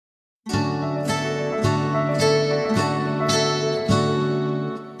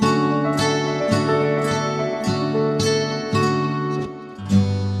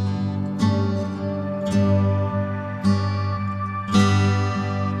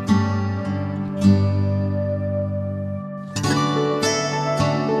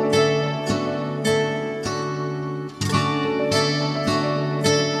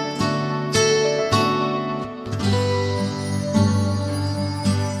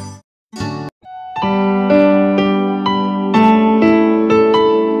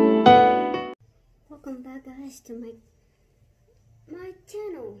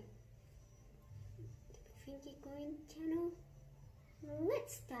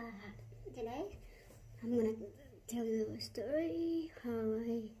Today I'm gonna tell you a story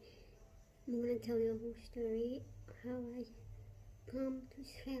I'm gonna tell you a whole story how I come to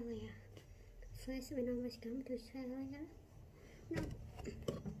Australia. First, when I was come to Australia, no,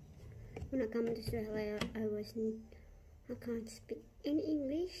 when I come to Australia, I can't speak any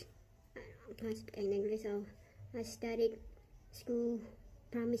English. I can't speak any English, so I studied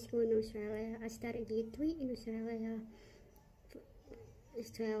primary school in Australia. I started year 3 in Australia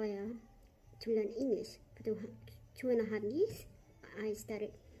to learn English. For 2.5 years, I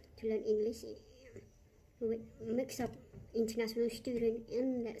started to learn English with mix up international student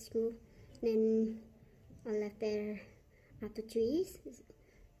in that school. Then I left there after 2 years,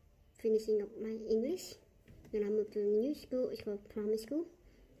 finishing up my English. Then I moved to a new school. It's called primary school,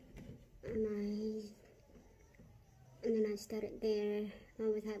 and then I started there. I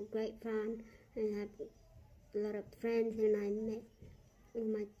always had great fun and had a lot of friends, and I met all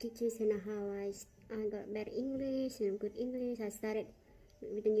my teachers and how I got better English and good English. I started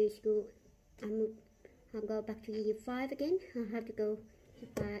with the new school. I'll go back to year 5 again. I have to go to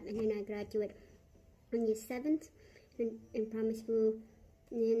 5, and then I graduate on year 7 in primary school.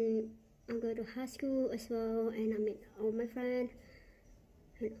 Then I go to high school as well, and I met all my friends.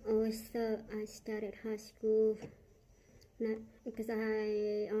 And also I started high school not because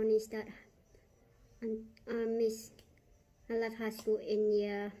I only start and I left high school in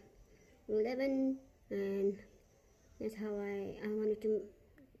year 11, and that's how I wanted to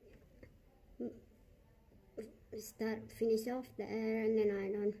finish off there. And then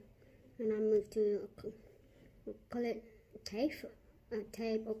I moved to college, TAFE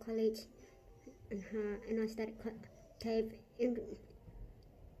or college, and I started TAFE in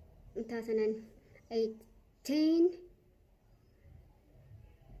 2018.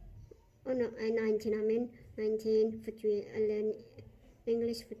 Oh no, 19. I mean 19 for 3. I learned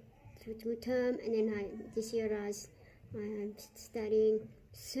English for 2 terms, and then this year I'm studying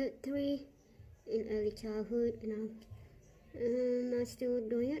Cert 3 in early childhood, and I'm still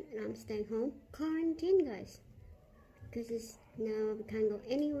doing it, and I'm staying home. Quarantine, guys, because now we can't go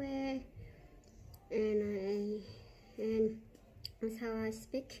anywhere, and that's how I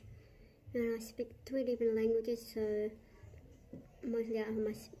speak. And I speak 3 different languages, so mostly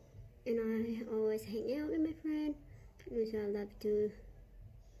and I always hang out with my friend. Also, I love to.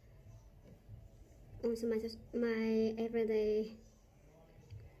 Also, my everyday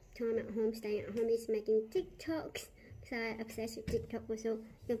time at home, staying at home, is making TikToks. So I obsessed with TikTok. Also,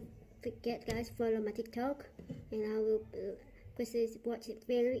 don't forget, guys, follow my TikTok, and I will watch it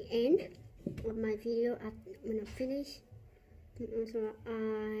very end of my video when I finish. And also,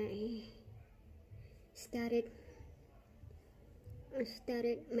 I started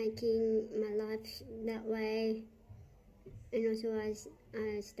making my life that way, and also I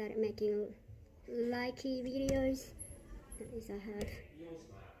started making likey videos. At least I have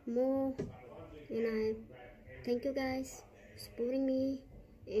more, and I thank you guys for supporting me.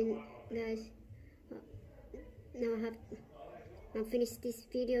 And guys, now I've finished this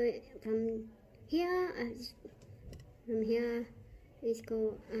video from here. It's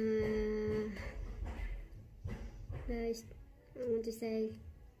called guys, I want to say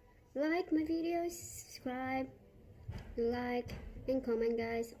like my videos, subscribe, like, and comment,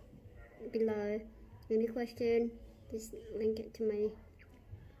 guys, below. Any question, just link it to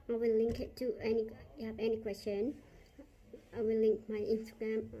I will link it to you have any question. I will link my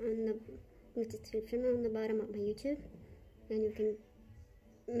Instagram in the description on the bottom of my YouTube, and you can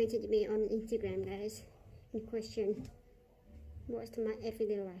message me on Instagram, guys. Any question, what's my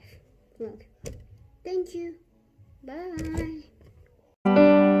everyday life vlog. Thank you. Bye.